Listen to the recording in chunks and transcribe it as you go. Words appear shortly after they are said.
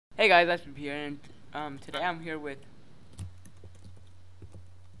Hey guys, that's here, and today I'm here with.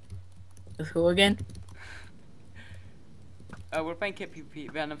 With who again? We're playing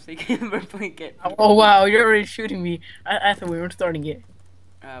KitPvp. Venom Seeking. We're playing KitPvp. Oh wow, you're already shooting me. I thought we weren't starting it.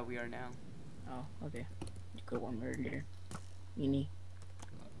 We are now. Oh, okay. Good one earlier. Meanie.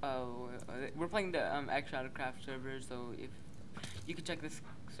 We're playing the ShadowxCraft server, so if you can check this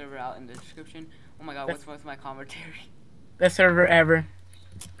server out in the description. Oh my god, what's with my commentary? Best server ever.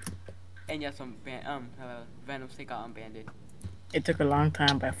 And yes, Venom Seek got unbanned. It took a long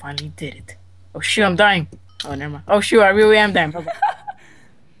time, but I finally did it. Oh shoot, I'm dying. Oh, never mind. Oh shoot, I really am dying.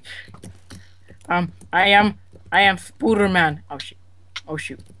 I am Spooderman. Oh shoot. Oh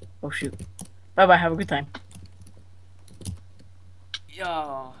shoot. Oh shoot. Bye bye. Have a good time.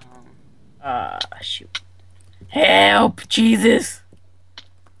 Yo. Shoot. Help, Jesus.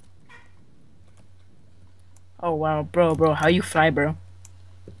 Oh wow, bro, how you fly, bro?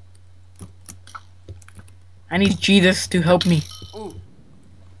 I need Jesus to help me. Ooh.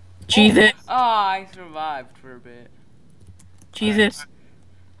 Jesus. Oh, I survived for a bit. Jesus.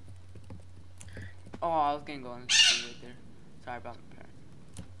 Oh, I was gonna go on the screen right there. Sorry about the parent.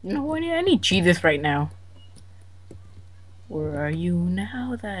 You know what? I need Jesus right now. Where are you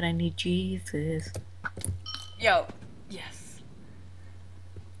now that I need Jesus? Yo, yes.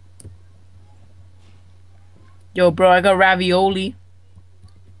 Yo, bro, I got ravioli.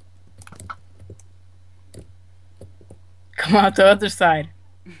 Come out the other side.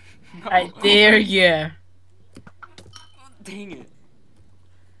 No. I dare ya. Dang it.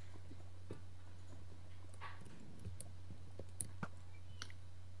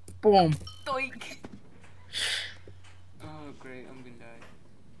 Boom. Doink. Oh, great. I'm gonna die.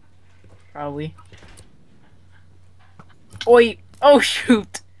 Probably. Oi. Oh,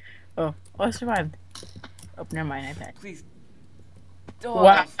 shoot. Oh, I survived. Oh, never mind. I died. Please. Oh,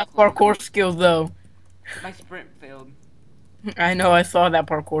 Wow, so parkour skills, though. my sprint failed. I know, I saw that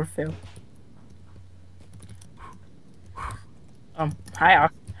parkour fail. Hi,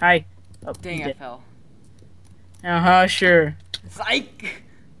 hi. Oh, Dang, I fell. Sure. Psych!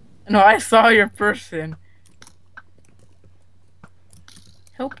 No, I saw your person.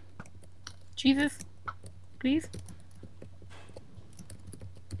 Help. Jesus. Please.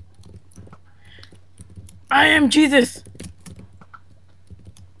 I am Jesus.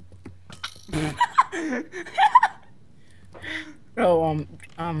 Bro,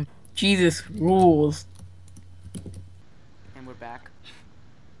 Jesus rules. And we're back.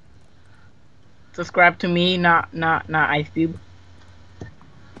 Subscribe to me, not Ice Cube.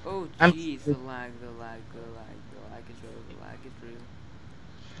 Oh, jeez, the lag is real.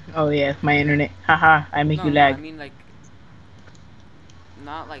 Oh yeah, it's my internet. Haha, I make you lag. No, I mean like,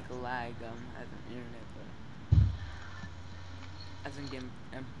 not like lag, as an internet, but as in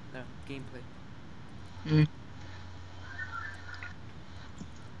gameplay. Mm.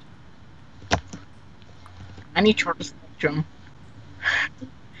 I need Charter Spectrum.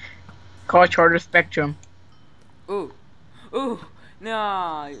 Call Charter Spectrum. Ooh,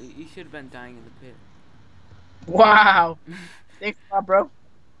 no, you should have been dying in the pit. Wow. Thanks a lot, bro.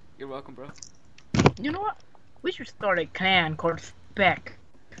 You're welcome, bro. You know what? We should start a clan called Spec.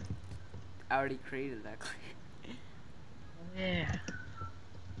 I already created that clan. Yeah.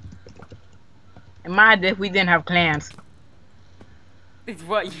 Imagine if we didn't have clans. It's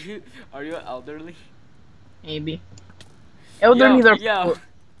what are you elderly? Maybe. Elderly are yo. cool.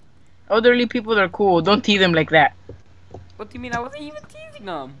 Elderly people are cool. Don't tease them like that. What do you mean? I wasn't even teasing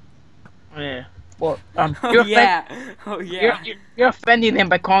them. Yeah. Well, Oh you're oh yeah. You're offending them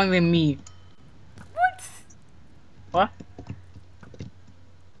by calling them me. What? What?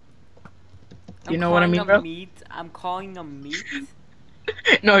 You know what I mean, bro? Meat. I'm calling them meat.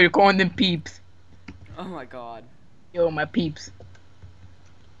 No, you're calling them peeps. Oh my god. Yo, my peeps.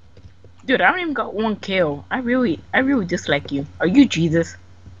 Dude, I don't even got one kill. I really dislike you. Are you Jesus?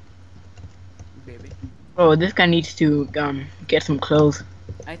 Baby. Oh, this guy needs to get some clothes.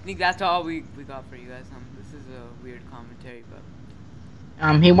 I think that's all we got for you guys. This is a weird commentary,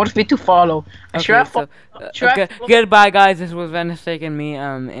 but he wants me to follow. okay, goodbye guys. This was Venice taking me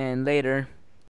and later.